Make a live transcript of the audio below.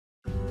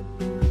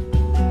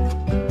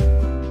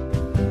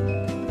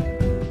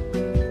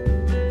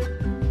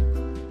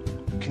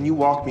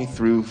walk me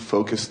through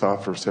focused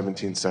thought for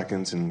 17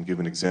 seconds and give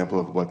an example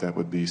of what that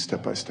would be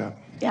step by step?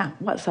 Yeah,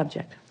 what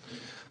subject?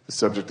 The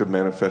subject of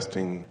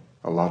manifesting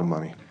a lot of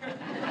money.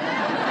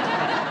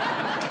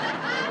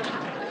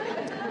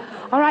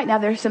 All right, now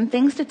there's some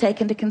things to take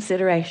into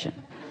consideration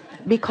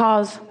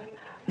because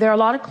there are a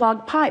lot of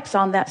clogged pipes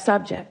on that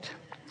subject.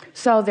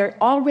 So there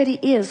already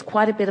is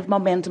quite a bit of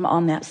momentum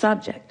on that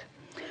subject.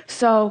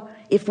 So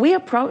if we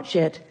approach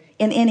it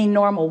in any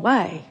normal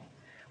way,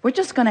 we're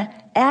just going to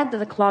add to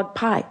the clogged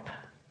pipe.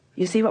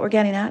 You see what we're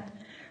getting at?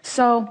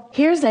 So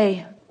here's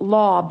a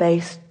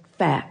law-based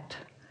fact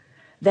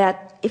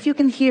that if you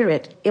can hear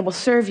it, it will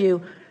serve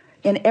you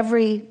in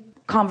every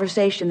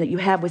conversation that you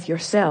have with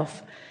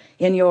yourself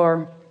in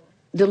your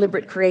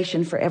deliberate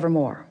creation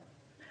forevermore.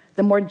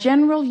 The more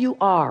general you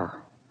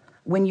are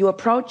when you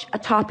approach a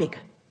topic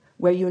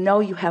where you know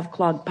you have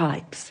clogged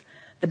pipes,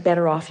 the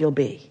better off you'll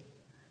be.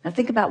 Now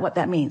think about what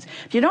that means.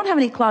 If you don't have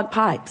any clogged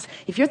pipes,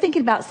 if you're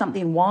thinking about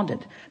something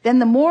wanted, then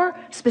the more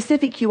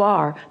specific you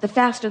are, the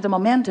faster the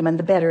momentum and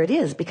the better it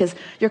is, because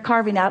you're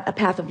carving out a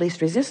path of least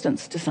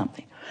resistance to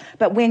something.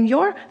 But when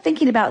you're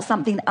thinking about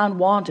something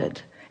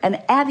unwanted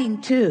and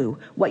adding to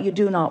what you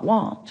do not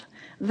want,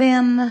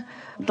 then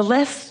the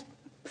less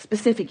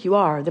specific you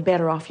are, the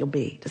better off you'll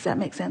be. Does that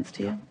make sense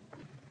to you?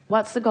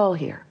 What's the goal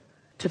here?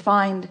 To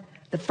find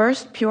the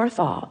first pure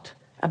thought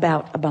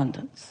about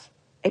abundance.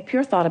 A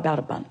pure thought about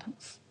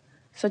abundance.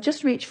 So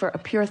just reach for a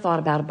pure thought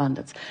about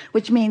abundance,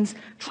 which means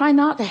try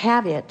not to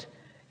have it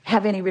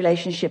have any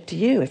relationship to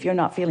you. If you're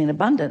not feeling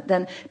abundant,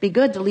 then be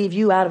good to leave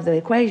you out of the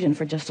equation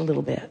for just a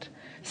little bit.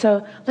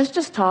 So let's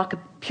just talk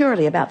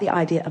purely about the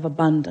idea of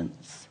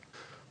abundance.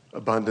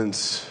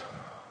 Abundance,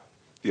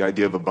 the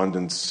idea of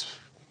abundance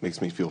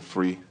makes me feel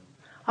free.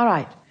 All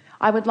right.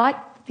 I would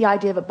like the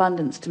idea of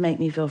abundance to make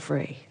me feel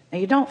free. Now,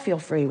 you don't feel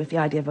free with the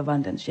idea of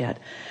abundance yet.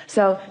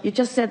 So you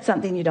just said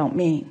something you don't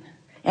mean.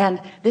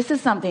 And this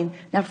is something,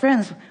 now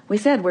friends, we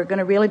said we're going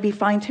to really be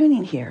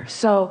fine-tuning here.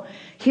 So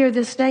hear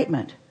this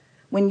statement.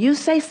 When you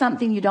say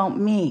something you don't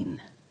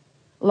mean,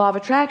 law of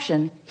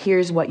attraction,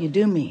 here's what you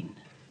do mean.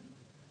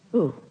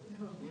 Ooh.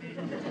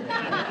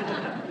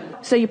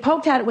 So you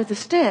poked at it with a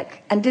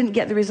stick and didn't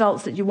get the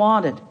results that you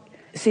wanted.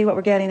 See what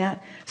we're getting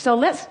at? So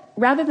let's,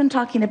 rather than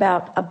talking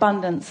about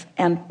abundance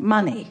and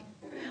money,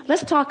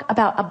 let's talk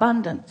about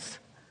abundance.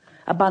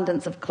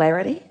 Abundance of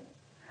clarity,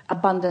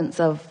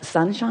 abundance of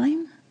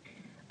sunshine,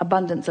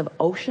 abundance of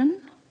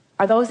ocean.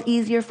 Are those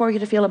easier for you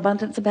to feel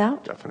abundance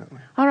about? Definitely.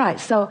 All right,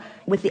 so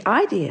with the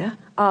idea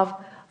of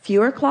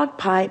fewer clogged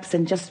pipes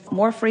and just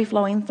more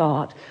free-flowing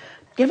thought,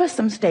 give us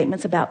some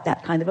statements about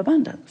that kind of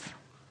abundance.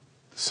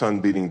 The sun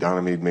beating down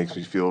on me makes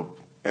me feel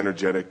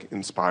energetic,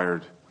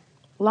 inspired.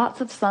 Lots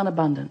of sun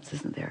abundance,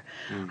 isn't there?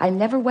 I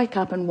never wake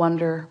up and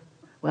wonder,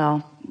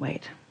 well,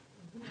 wait.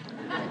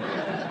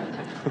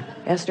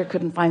 Esther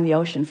couldn't find the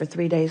ocean for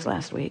 3 days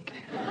last week.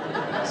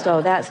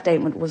 So that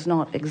statement was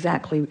not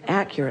exactly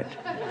accurate.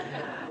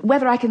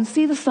 Whether I can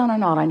see the sun or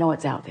not, I know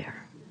it's out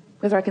there.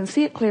 Whether I can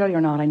see it clearly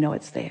or not, I know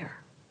it's there.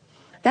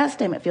 That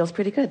statement feels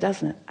pretty good,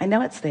 doesn't it? I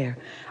know it's there.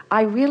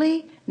 I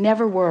really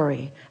never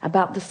worry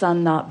about the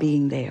sun not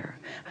being there.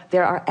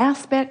 There are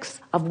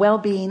aspects of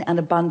well-being and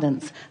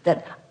abundance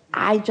that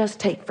I just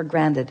take for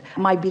granted.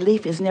 My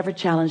belief is never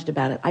challenged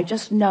about it. I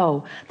just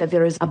know that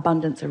there is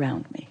abundance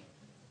around me.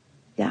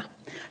 Yeah.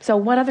 So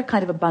what other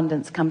kind of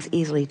abundance comes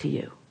easily to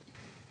you?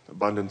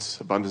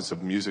 Abundance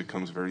of music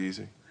comes very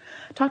easy.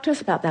 Talk to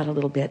us about that a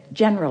little bit,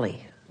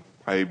 generally.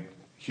 I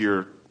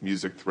hear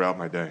music throughout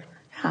my day.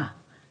 Yeah.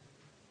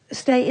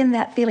 Stay in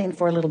that feeling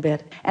for a little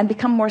bit and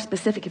become more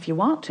specific if you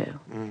want to.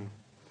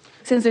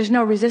 Since there's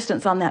no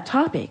resistance on that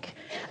topic,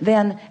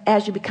 then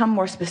as you become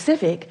more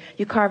specific,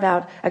 you carve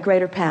out a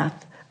greater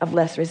path of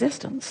less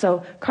resistance.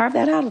 So carve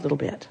that out a little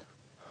bit.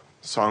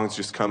 Songs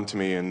just come to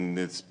me, and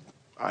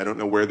I don't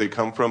know where they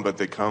come from, but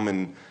they come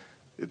and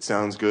it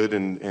sounds good,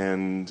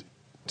 and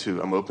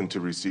I'm open to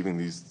receiving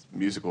these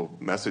musical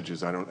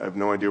messages. I have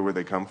no idea where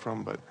they come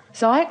from, but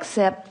so I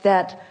accept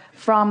that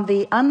from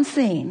the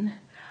unseen,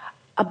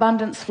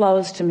 abundance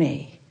flows to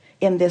me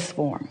in this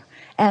form.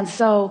 And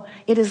so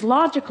it is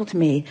logical to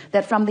me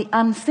that from the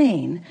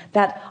unseen,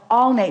 that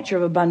all nature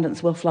of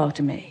abundance will flow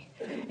to me.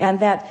 And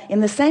that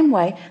in the same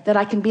way that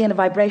I can be in a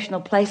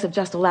vibrational place of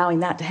just allowing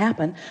that to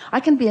happen,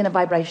 I can be in a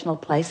vibrational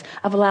place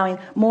of allowing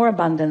more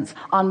abundance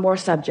on more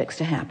subjects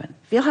to happen.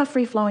 Feel how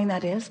free-flowing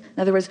that is?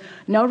 In other words,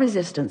 no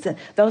resistance.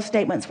 Those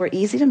statements were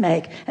easy to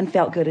make and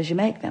felt good as you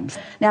make them.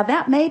 Now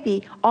that may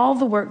be all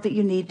the work that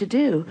you need to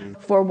do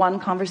for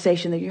one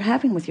conversation that you're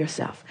having with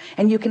yourself.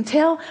 And you can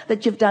tell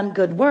that you've done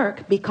good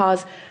work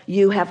because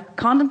you have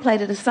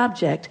contemplated a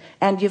subject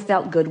and you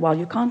felt good while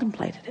you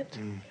contemplated it.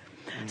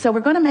 So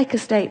we're going to make a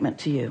statement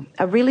to you,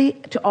 really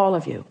to all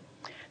of you.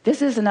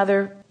 This is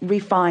another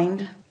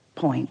refined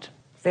point,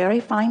 very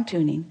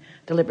fine-tuning,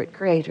 deliberate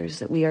creators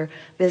that we are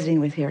visiting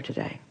with here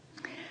today.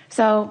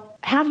 So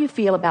how do you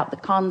feel about the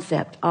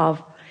concept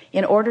of,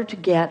 in order to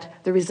get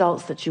the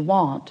results that you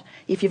want,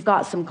 if you've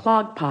got some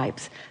clogged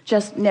pipes,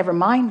 just never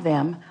mind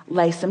them,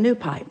 lay some new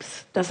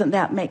pipes? Doesn't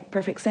that make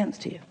perfect sense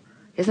to you?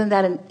 Isn't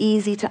that an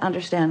easy to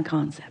understand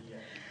concept?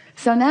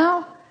 So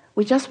now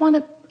we just want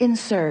to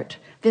insert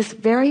this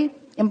very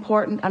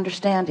important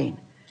understanding.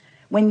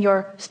 When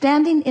you're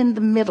standing in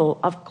the middle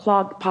of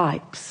clogged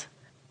pipes,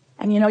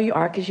 and you know you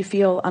are because you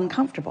feel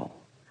uncomfortable,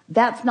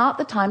 that's not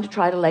the time to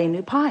try to lay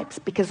new pipes,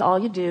 because all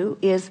you do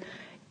is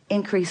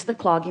increase the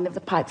clogging of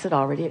the pipes that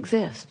already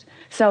exist.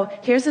 So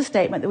here's a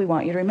statement that we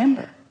want you to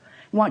remember.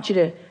 We want you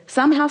to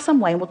somehow, some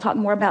way, and we'll talk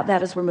more about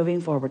that as we're moving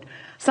forward,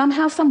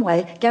 somehow, some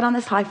way, get on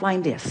this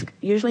high-flying disc.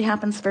 Usually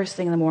happens first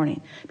thing in the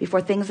morning,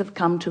 before things have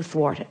come to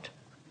thwart it.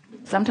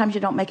 Sometimes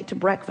you don't make it to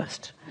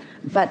breakfast.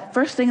 But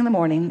first thing in the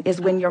morning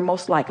is when you're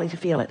most likely to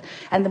feel it.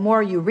 And the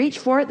more you reach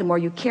for it, the more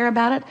you care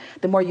about it,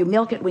 the more you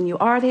milk it when you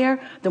are there,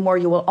 the more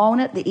you will own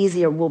it, the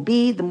easier it will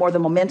be, the more the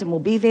momentum will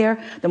be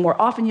there, the more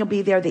often you'll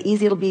be there, the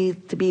easier it'll be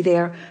to be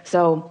there.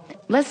 So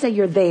let's say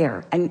you're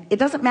there, and it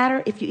doesn't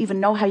matter if you even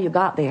know how you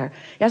got there.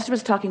 Esther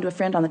was talking to a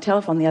friend on the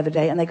telephone the other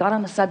day, and they got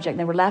on the subject, and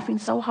they were laughing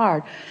so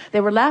hard.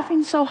 They were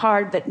laughing so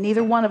hard that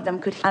neither one of them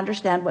could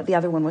understand what the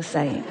other one was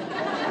saying.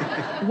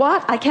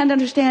 What? I can't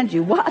understand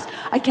you. What?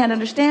 I can't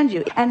understand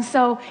you. And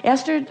so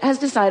Esther has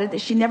decided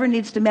that she never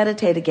needs to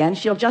meditate again.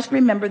 She'll just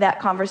remember that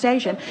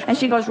conversation, and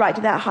she goes right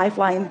to that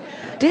high-flying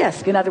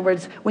disc. In other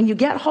words, when you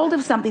get hold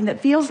of something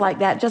that feels like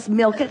that, just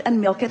milk it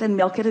and milk it and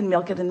milk it and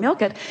milk it and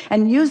milk it,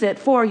 and use it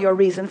for your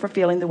reason for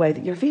feeling the way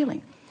that you're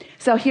feeling.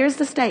 So here's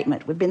the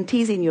statement. We've been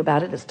teasing you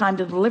about it. It's time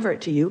to deliver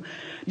it to you.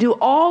 Do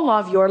all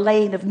of your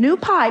laying of new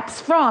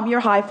pipes from your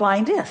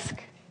high-flying disc.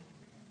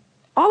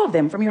 All of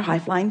them from your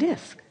high-flying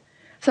disc.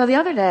 So the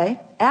other day,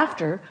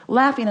 after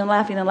laughing and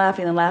laughing and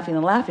laughing and laughing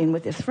and laughing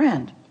with this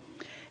friend,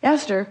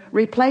 Esther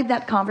replayed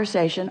that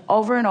conversation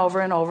over and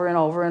over and over and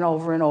over and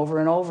over and over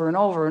and over and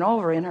over and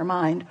over in her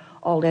mind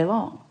all day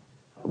long.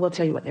 We'll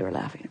tell you what they were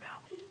laughing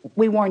about.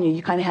 We warn you,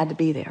 you kind of had to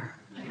be there.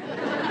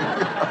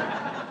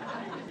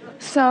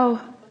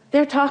 So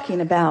they're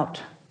talking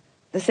about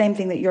the same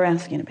thing that you're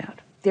asking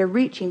about. They're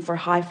reaching for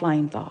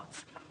high-flying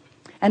thoughts.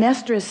 And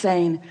Esther is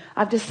saying,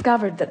 I've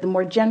discovered that the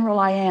more general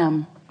I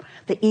am,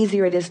 the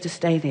easier it is to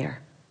stay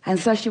there. And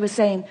so she was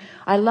saying,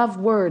 I love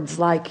words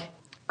like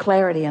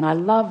clarity, and I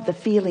love the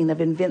feeling of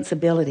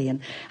invincibility,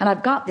 and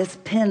I've got this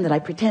pen that I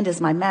pretend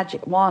is my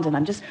magic wand, and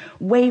I'm just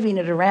waving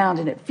it around,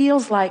 and it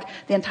feels like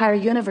the entire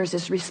universe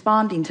is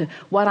responding to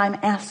what I'm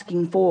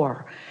asking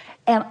for.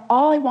 And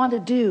all I want to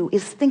do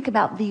is think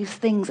about these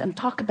things and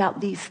talk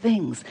about these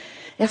things.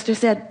 Esther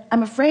said,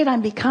 I'm afraid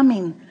I'm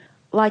becoming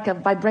like a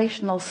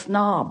vibrational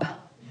snob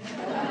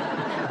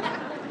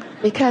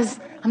because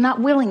I'm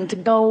not willing to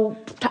go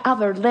to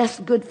other less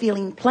good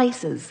feeling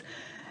places.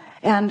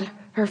 And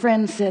her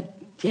friend said,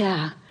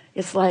 yeah,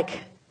 it's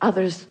like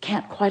others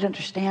can't quite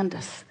understand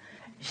us.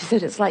 She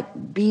said, it's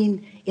like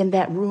being in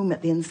that room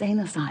at the insane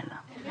asylum.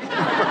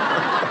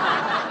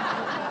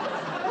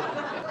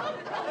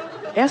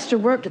 Esther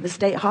worked at the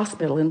state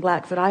hospital in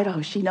Blackfoot,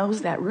 Idaho. She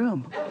knows that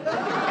room.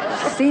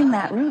 She's seen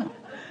that room.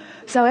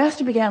 So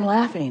Esther began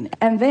laughing.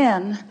 And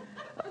then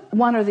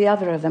one or the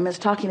other of them is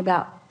talking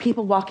about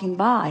people walking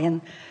by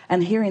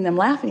and hearing them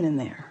laughing in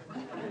there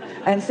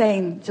and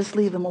saying, just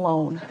leave them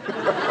alone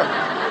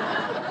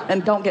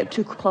and don't get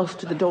too close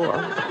to the door.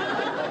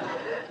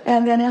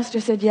 And then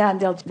Esther said, yeah,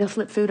 and they'll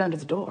slip food under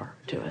the door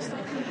to us.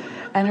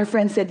 And her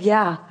friend said,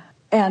 yeah,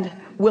 and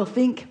we'll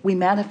think we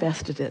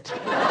manifested it.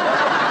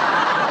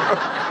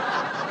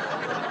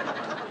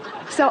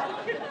 So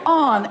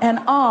on and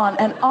on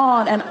and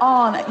on and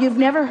on. You've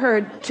never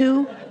heard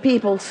two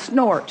people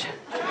snort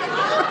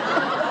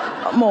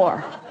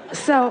more.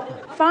 So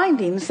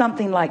finding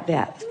something like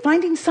that,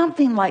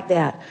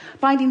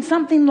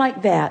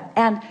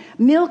 and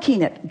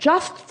milking it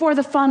just for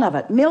the fun of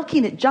it,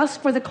 milking it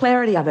just for the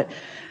clarity of it,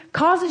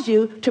 causes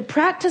you to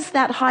practice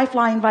that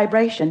high-flying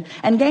vibration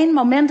and gain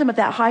momentum of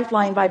that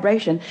high-flying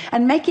vibration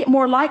and make it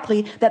more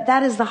likely that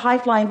that is the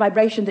high-flying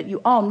vibration that you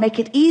own. Make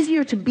it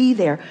easier to be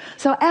there.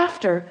 So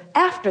after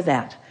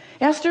that,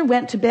 Esther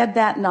went to bed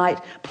that night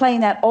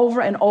playing that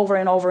over and over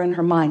and over in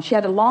her mind. She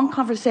had a long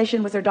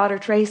conversation with her daughter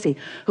Tracy,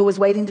 who was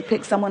waiting to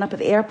pick someone up at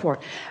the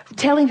airport,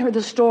 telling her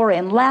the story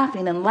and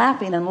laughing and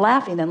laughing and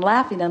laughing and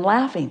laughing and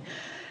laughing.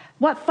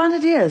 What fun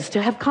it is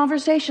to have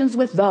conversations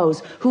with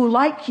those who,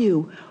 like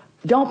you,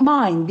 don't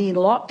mind being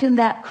locked in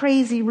that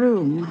crazy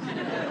room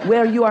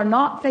where you are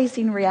not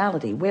facing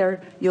reality,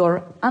 where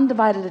your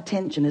undivided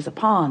attention is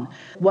upon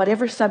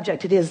whatever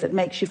subject it is that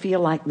makes you feel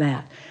like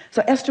that.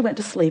 So Esther went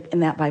to sleep in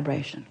that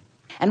vibration.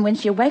 And when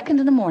she awakened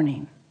in the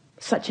morning,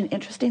 such an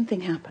interesting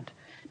thing happened.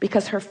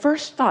 Because her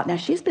first thought, now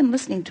she's been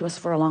listening to us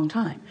for a long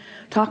time,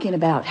 talking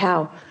about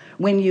how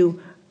when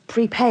you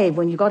prepave,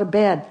 when you go to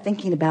bed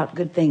thinking about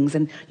good things,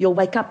 and you'll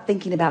wake up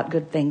thinking about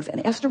good things.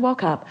 And Esther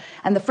woke up,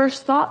 and the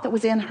first thought that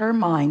was in her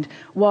mind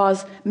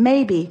was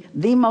maybe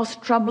the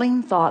most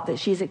troubling thought that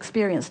she's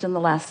experienced in the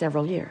last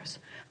several years.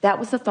 That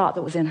was the thought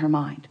that was in her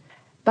mind.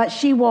 But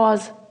she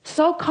was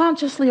so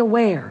consciously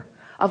aware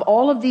of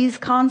all of these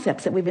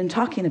concepts that we've been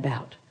talking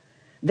about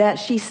that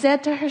she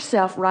said to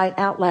herself right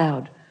out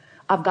loud,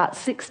 I've got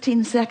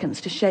 16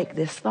 seconds to shake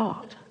this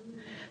thought.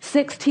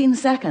 16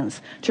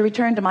 seconds to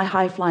return to my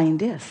high-flying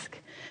disc.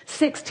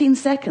 16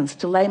 seconds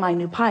to lay my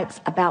new pipes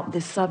about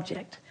this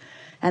subject.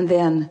 And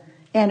then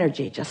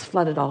energy just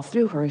flooded all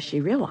through her as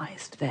she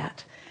realized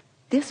that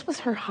this was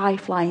her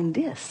high-flying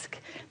disc.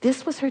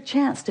 This was her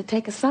chance to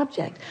take a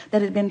subject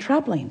that had been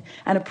troubling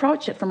and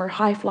approach it from her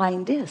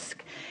high-flying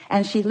disc.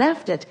 And she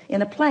left it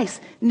in a place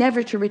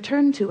never to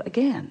return to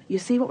again. You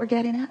see what we're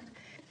getting at?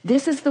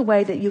 This is the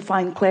way that you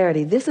find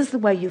clarity. This is the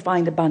way you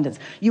find abundance.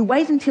 You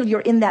wait until you're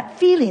in that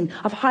feeling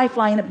of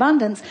high-flying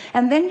abundance,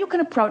 and then you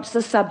can approach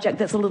the subject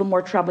that's a little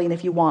more troubling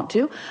if you want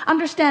to,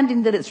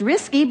 understanding that it's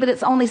risky, but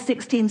it's only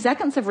 16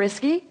 seconds of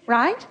risky,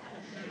 right?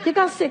 You've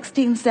got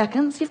 16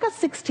 seconds. You've got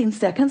 16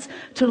 seconds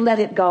to let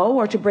it go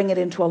or to bring it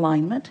into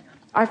alignment.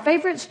 Our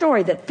favorite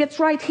story that fits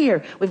right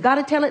here, we've got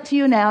to tell it to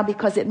you now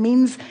because it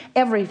means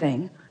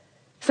everything.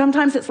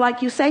 Sometimes it's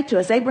like you say to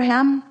us,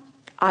 Abraham,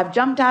 I've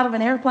jumped out of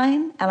an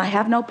airplane and I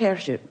have no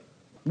parachute.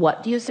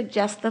 What do you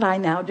suggest that I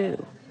now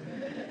do?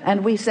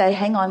 And we say,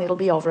 hang on, it'll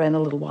be over in a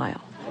little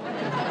while.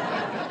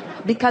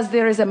 Because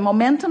there is a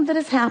momentum that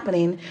is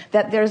happening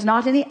that there's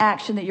not any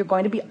action that you're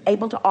going to be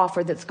able to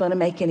offer that's going to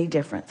make any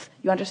difference.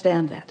 You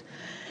understand that?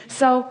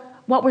 So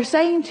what we're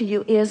saying to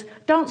you is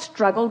don't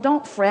struggle,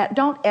 don't fret,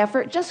 don't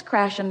effort, just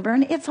crash and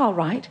burn. It's all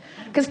right.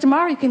 Because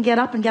tomorrow you can get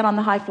up and get on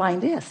the high-flying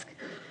disc.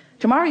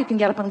 Tomorrow you can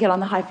get up and get on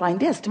the high-flying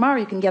disc. Tomorrow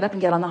you can get up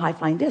and get on the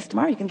high-flying disc.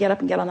 Tomorrow you can get up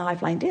and get on the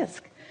high-flying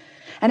disc.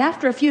 And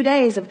after a few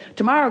days of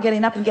tomorrow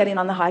getting up and getting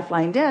on the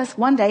high-flying disc,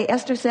 one day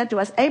Esther said to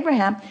us,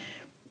 Abraham,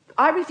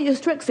 I refuse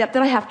to accept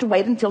that I have to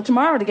wait until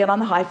tomorrow to get on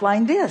the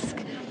high-flying disc.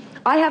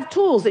 I have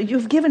tools that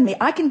you've given me.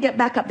 I can get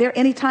back up there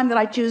anytime that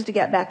I choose to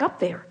get back up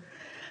there.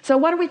 So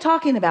what are we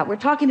talking about? We're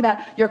talking about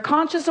your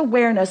conscious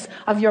awareness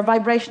of your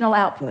vibrational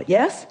output,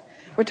 yes?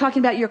 We're talking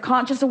about your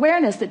conscious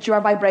awareness that you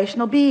are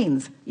vibrational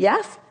beings,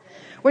 yes?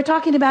 We're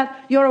talking about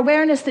your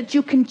awareness that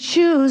you can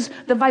choose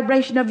the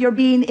vibration of your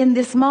being in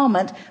this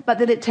moment, but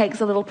that it takes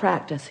a little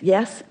practice,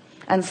 yes?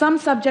 And some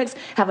subjects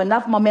have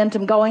enough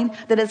momentum going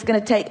that it's going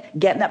to take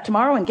getting up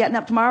tomorrow and getting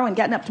up tomorrow and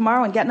getting up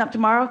tomorrow and getting up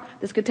tomorrow.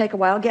 This could take a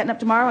while, getting up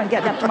tomorrow and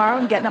getting up tomorrow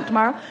and getting up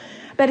tomorrow.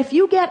 But if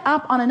you get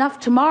up on enough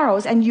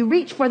tomorrows and you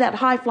reach for that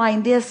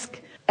high-flying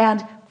disc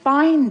and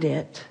find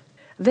it,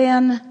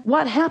 then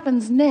what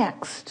happens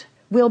next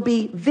will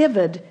be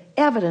vivid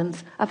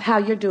evidence of how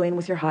you're doing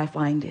with your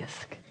high-flying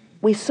disc.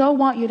 We so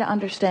want you to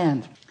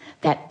understand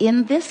that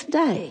in this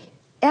day,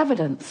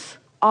 evidence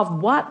of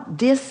what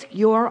disc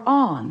you're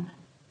on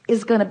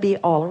is going to be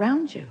all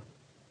around you.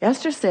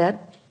 Esther said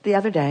the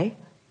other day,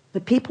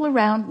 the people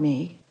around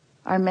me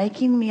are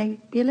making me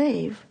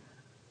believe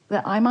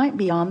that I might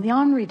be on the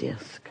ornery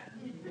disc.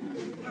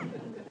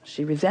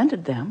 She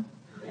resented them,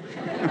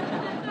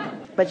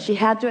 but she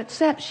had to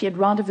accept she had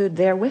rendezvoused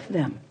there with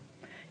them.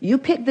 You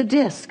pick the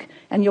disc,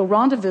 and you'll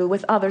rendezvous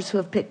with others who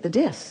have picked the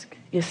disc,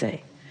 you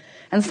see.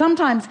 And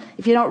sometimes,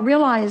 if you don't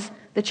realize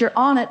that you're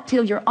on it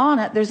till you're on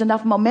it, there's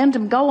enough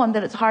momentum going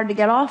that it's hard to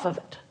get off of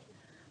it.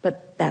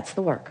 But that's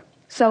the work.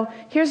 So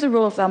here's the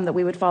rule of thumb that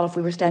we would follow if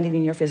we were standing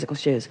in your physical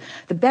shoes.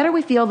 The better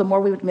we feel, the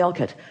more we would milk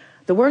it.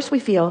 The worse we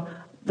feel,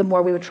 the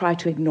more we would try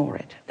to ignore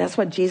it. That's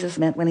what Jesus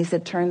meant when he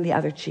said, turn the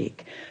other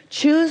cheek.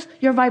 Choose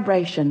your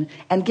vibration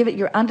and give it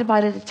your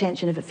undivided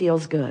attention if it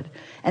feels good.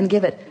 And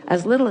give it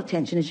as little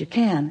attention as you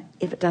can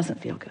if it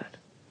doesn't feel good.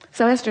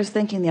 So Esther's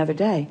thinking the other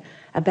day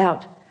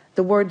about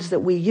the words that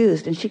we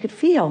used, and she could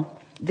feel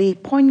the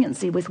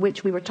poignancy with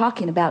which we were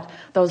talking about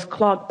those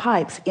clogged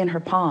pipes in her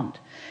pond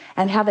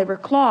and how they were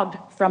clogged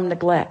from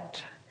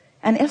neglect.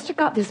 And Esther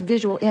got this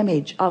visual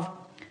image of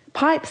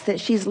pipes that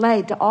she's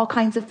laid to all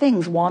kinds of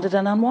things, wanted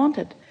and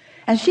unwanted.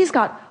 And she's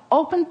got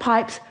open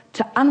pipes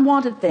to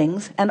unwanted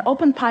things and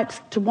open pipes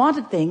to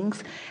wanted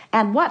things.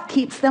 And what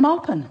keeps them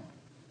open?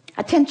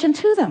 Attention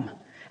to them.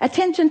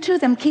 Attention to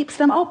them keeps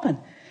them open.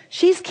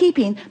 She's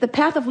keeping the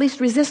path of least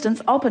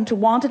resistance open to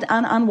wanted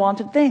and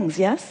unwanted things,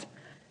 yes?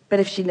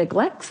 But if she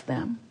neglects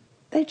them,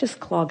 they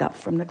just clog up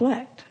from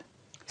neglect.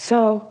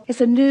 So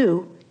it's a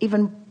new,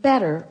 even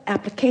better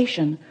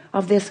application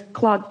of this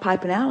clogged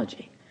pipe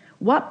analogy.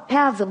 What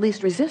paths of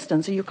least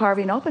resistance are you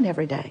carving open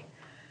every day?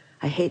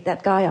 I hate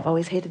that guy. I've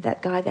always hated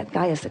that guy. That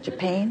guy is such a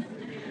pain.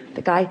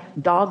 The guy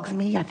dogs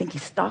me. I think he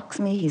stalks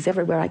me. He's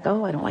everywhere I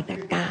go. I don't like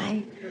that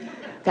guy.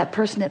 That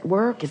person at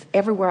work is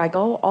everywhere I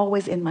go,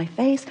 always in my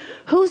face.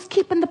 Who's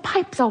keeping the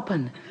pipes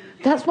open?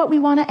 That's what we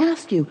want to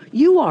ask you.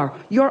 You are.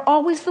 You're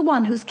always the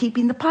one who's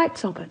keeping the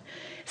pipes open.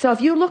 So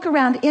if you look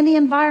around any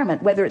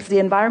environment, whether it's the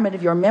environment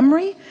of your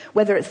memory,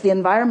 whether it's the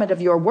environment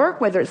of your work,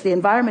 whether it's the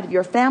environment of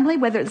your family,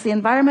 whether it's the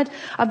environment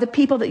of the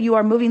people that you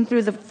are moving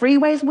through the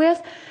freeways with,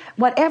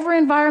 whatever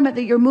environment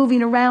that you're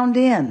moving around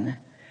in,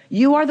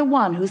 you are the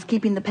one who's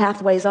keeping the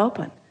pathways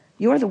open.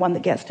 You're the one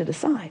that gets to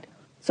decide.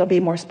 So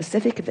be more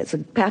specific if it's a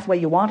pathway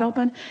you want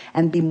open,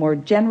 and be more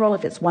general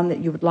if it's one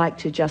that you would like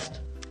to just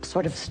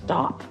sort of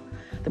stop.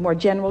 The more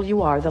general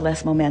you are, the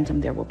less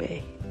momentum there will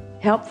be.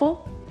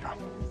 Helpful?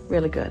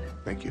 Really good.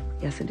 Thank you.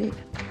 Yes, indeed.